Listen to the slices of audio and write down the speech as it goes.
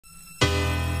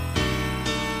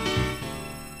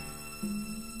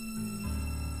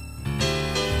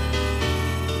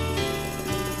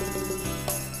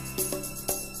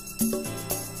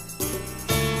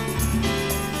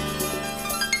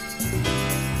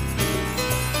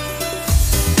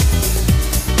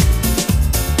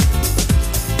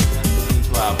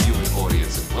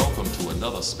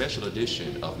special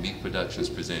edition of Meak Productions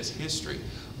Presents History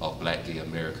of Black Gay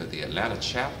America, the Atlanta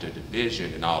chapter,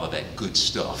 division, and all of that good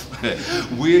stuff.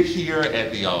 We're here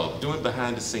at the, doing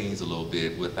behind the scenes a little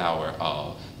bit with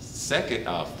our second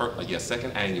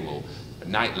annual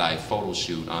nightlife photo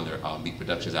shoot under Meak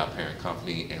Productions, our parent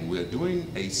company, and we're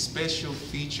doing a special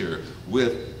feature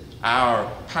with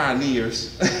our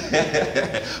pioneers,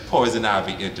 Poison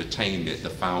Ivy Entertainment, the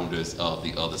founders of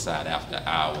The Other Side After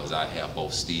Hours. I have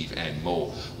both Steve and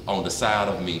Mo on the side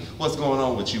of me. What's going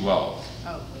on with you all?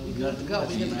 Oh, we good to go.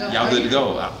 Y'all good to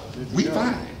go? We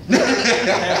fine.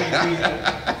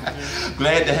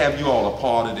 Glad to have you all a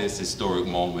part of this historic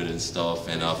moment and stuff.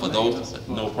 And for those,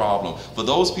 no problem. For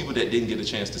those people that didn't get a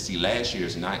chance to see last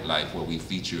year's nightlife where we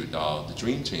featured the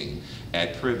Dream Team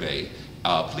at Privé,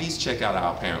 please check out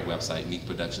our parent website,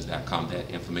 meakproductions.com.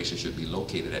 That information should be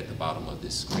located at the bottom of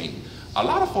this screen. A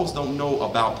lot of folks don't know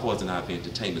about Poison Ivy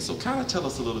Entertainment, so kind of tell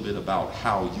us a little bit about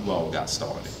how you all got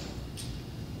started.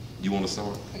 You want to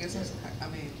start? I guess that's, I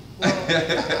mean, well,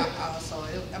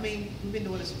 I mean, we've been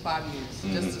doing this for 5 years,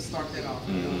 just to start that off,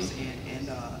 you know what I'm saying? And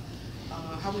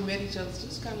how we met each other is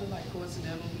just kind of like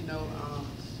coincidental, you know.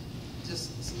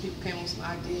 Just some people came up with some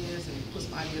ideas and put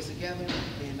some ideas together,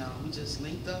 and we just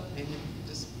linked up and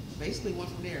just basically went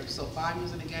from there. So 5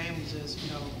 years in the game, we just,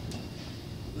 you know,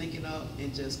 linking up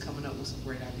and just coming up with some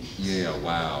great ideas. Yeah,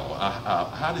 wow.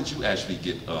 How did you actually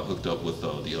get hooked up with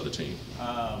the other team?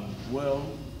 Well,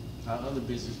 our other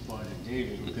business partner,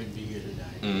 David, who couldn't be here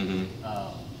tonight.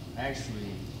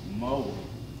 Actually, Mo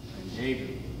and David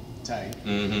were tight,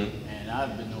 and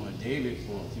I've been knowing David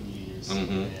for a few years,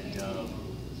 and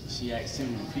she asked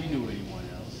him if he knew anyone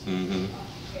else.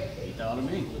 He thought of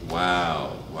me.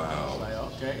 Wow, wow. I was like,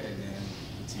 okay, and then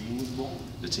the team was born.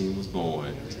 The team was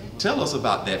born. Tell us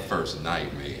about that first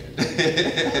night, man.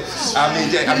 I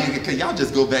mean, can y'all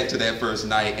just go back to that first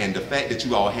night and the fact that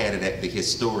you all had it at the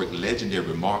historic,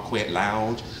 legendary Marquette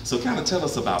Lounge? So kind of tell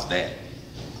us about that.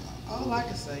 All I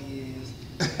can say is,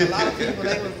 a lot of people,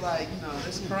 they was like, you know,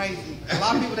 that's crazy. A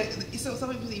lot of people, some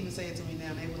people even say it to me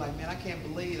now, they were like, man, I can't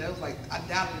believe it. I was like, I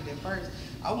doubted it at first.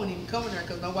 I wouldn't even come in there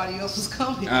because nobody else was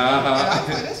coming. And I was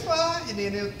like, that's fine. And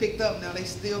then it picked up. Now they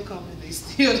still coming. They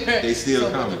still there. They still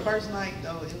coming. The first night,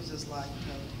 though, it was just like, you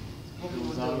know, what we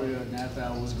was already an after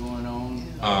hours going on.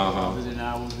 Within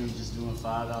hours, we were just doing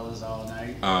 $5 all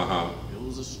night. It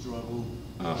was a struggle.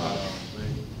 But,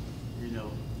 you know.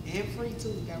 And free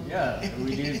too. Yeah,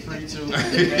 we did free too.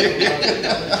 It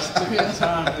just took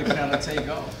time to kind of take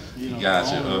off. You know,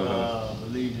 gotcha.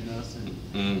 Believed in us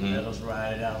and let us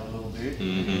ride it out a little bit.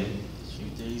 And few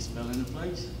things fell into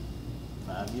place.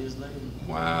 5 years later.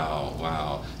 Wow,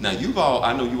 wow. Now you've all,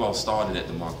 I know you all started at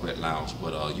the Marquette Lounge,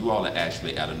 but you all are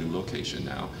actually at a new location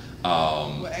now.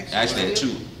 Well, actually at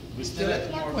two. We're still at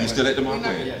the Marquette. You're still at the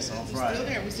Marquette? Yes, on Friday. We're still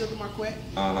there. We're still at the Marquette.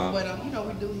 But you know,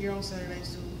 we do here on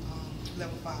Saturdays too.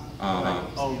 Level 5.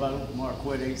 Oh, about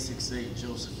Marquette 868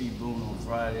 Joseph E. Boone on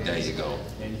Friday. There you go.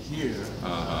 And here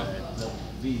at Level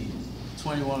B,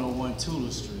 2101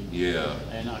 Tula Street. Yeah.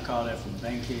 And I call that from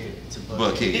Bankhead to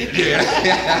Buckhead. Yeah.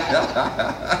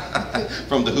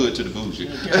 From the hood to the bougie.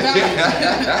 Keep you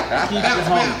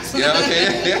humble. Yeah,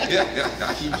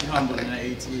 okay. Keep you humble in the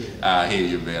ATL. I hear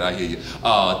you, man. I hear you.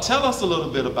 Tell us a little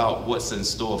bit about what's in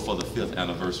store for the 5th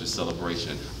anniversary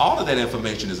celebration. All of that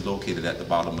information is located at the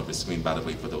bottom of the screen, by the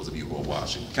way, for those of you who are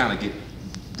watching. Kind of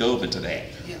dove into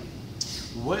that. Yeah.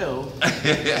 Well,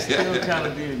 still kind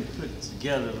of being put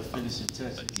together, the finishing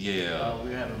touches. Yeah.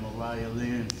 We're having Mariah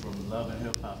Lynn from Love and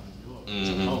Hip Hop New York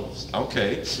to host.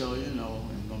 Okay. So, you know,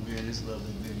 we're going to be in this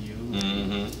lovely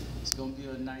venue. It's going to be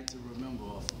a night to remember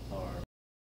off of our.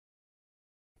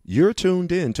 You're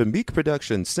tuned in to Meak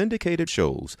Productions syndicated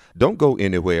shows. Don't go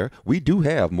anywhere. We do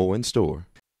have more in store.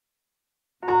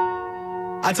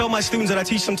 I tell my students that I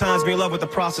teach sometimes be in love with the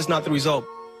process, not the result.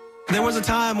 There was a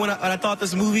time when I thought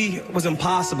this movie was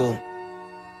impossible.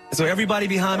 So everybody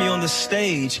behind me on the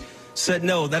stage said,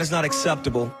 no, that is not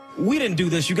acceptable. We didn't do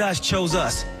this. You guys chose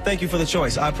us. Thank you for the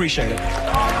choice. I appreciate it.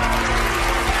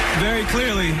 Very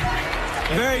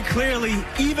clearly,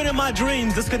 even in my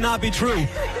dreams, this could not be true.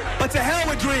 But to hell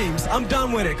with dreams. I'm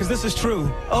done with it because this is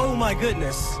true. Oh, my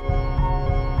goodness.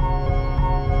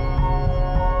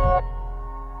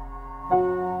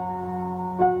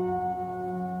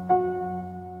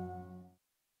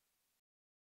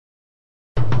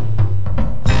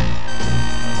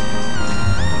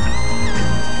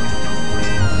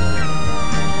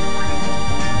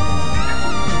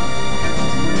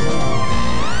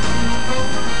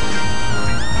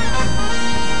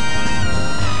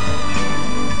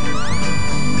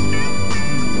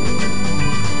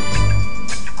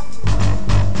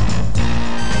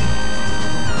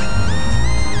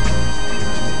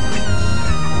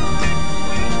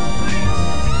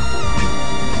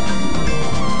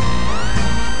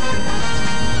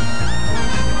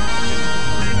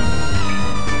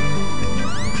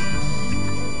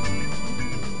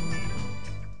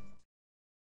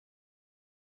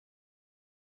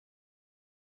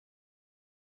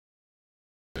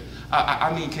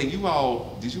 I mean, did you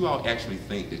all actually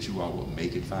think that you all would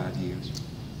make it 5 years?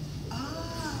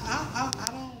 I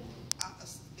don't.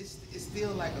 It's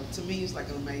still like to me, it's like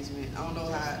an amazement. I don't know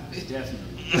how.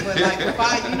 Definitely. But like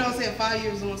 5, you know what I'm saying? 5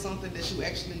 years doing something that you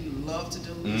actually love to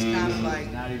do. It's kind of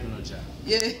like not even a job.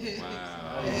 Yeah.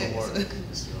 Wow. Yeah,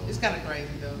 it's kind of crazy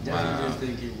though. Definitely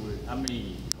didn't think it would. I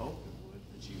mean, hope it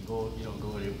would, but you don't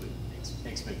go there with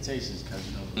expectations because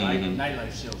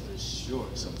nightlife shelf is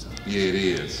short sometimes. Yeah, it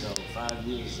is. So 5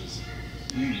 years is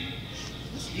huge.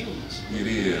 It's huge. It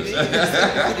is. It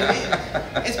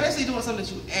is. Especially doing something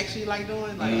that you actually like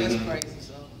doing. Like that's crazy.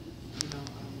 So, you know,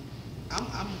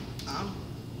 I'm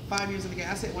 5 years in the game.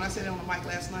 When I said it on the mic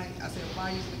last night, I said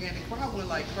 5 years in the game. The crowd went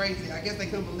like crazy. I guess they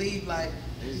couldn't believe, like,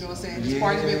 you know what I'm saying? This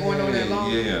party's been going on that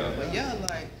long. Yeah. But yeah,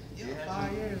 like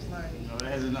 5 years, like. You know, it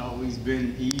hasn't always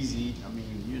been easy. I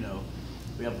mean, you know,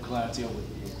 we have a clientele.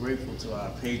 We're grateful to our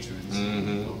patrons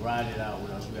who ride it out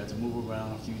with us. We had to move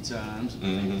around a few times.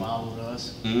 They followed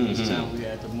us. Each time we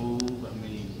had to move. I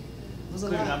mean,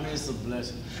 it's a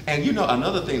blessing. And you know,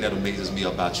 another thing that amazes me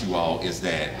about you all is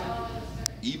that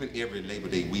even every Labor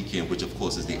Day weekend, which of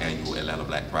course is the annual Atlanta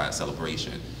Black Pride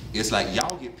celebration, it's like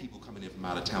y'all get people coming in from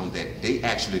out of town that they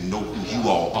actually know who you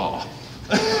all are.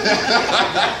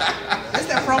 That's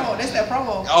that promo.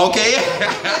 Okay.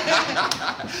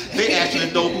 They actually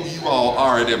know who you all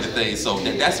are and everything, so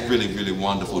that's really, really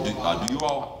wonderful. Do you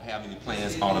all have any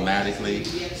plans automatically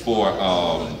for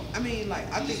I mean,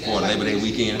 like, I think for Labor Day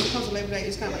weekend? When it comes to Labor Day,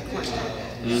 it's kind of like crunch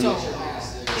time. So,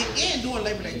 and during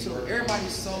Labor Day too,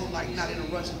 everybody's so like not in a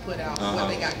rush to put out what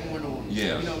they got going on.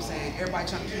 Yeah. You know what I'm saying? Everybody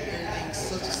trying to keep everything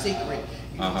such a secret.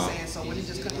 You know what I'm saying? So when it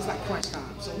just comes, it's like crunch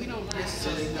time. So we don't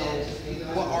necessarily know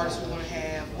what artists we're gonna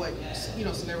have, what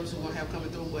celebrities we're gonna have coming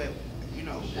through, but you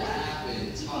know, put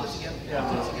it together.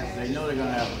 Yeah, they know they're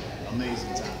gonna have an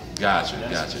amazing time. Gotcha.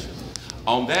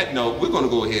 On that note, we're going to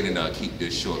go ahead and keep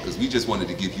this short because we just wanted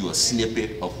to give you a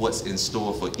snippet of what's in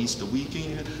store for Easter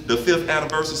weekend, the 5th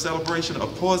anniversary celebration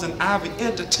of Poison Ivy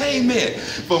Entertainment.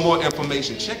 For more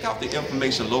information, check out the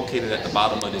information located at the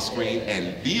bottom of the screen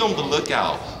and be on the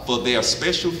lookout for their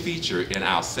special feature in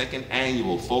our 2nd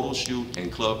annual photo shoot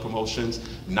and club promotions,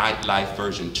 Nightlife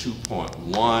version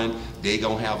 2.1. They're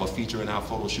going to have a feature in our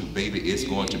photo shoot, baby. It's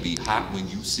going to be hot when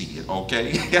you see it,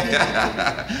 okay?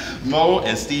 Mo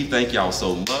and Steve, thank y'all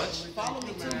so much. Follow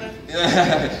me too, man.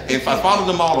 If I follow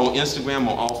them all on Instagram,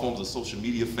 on all forms of social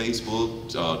media, Facebook,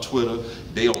 Twitter,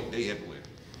 they everywhere.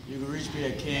 You can reach me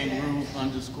at Cangruuv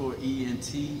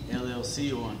 _ENT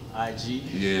LLC on IG.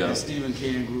 Yeah. And Stephen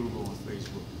Cangruuv on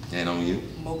Facebook. And on you?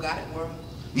 Mo Got It World.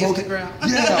 Instagram.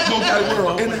 Yeah, Mo Got It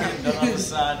World. The other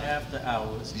side after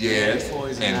hours. Yes,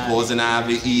 and Poison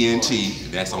Ivy ENT,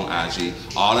 that's on IG.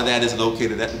 All of that is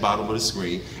located at the bottom of the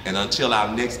screen. And until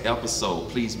our next episode,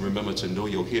 please remember to know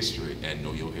your history and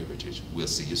know your heritage. We'll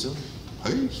see you soon.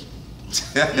 Peace.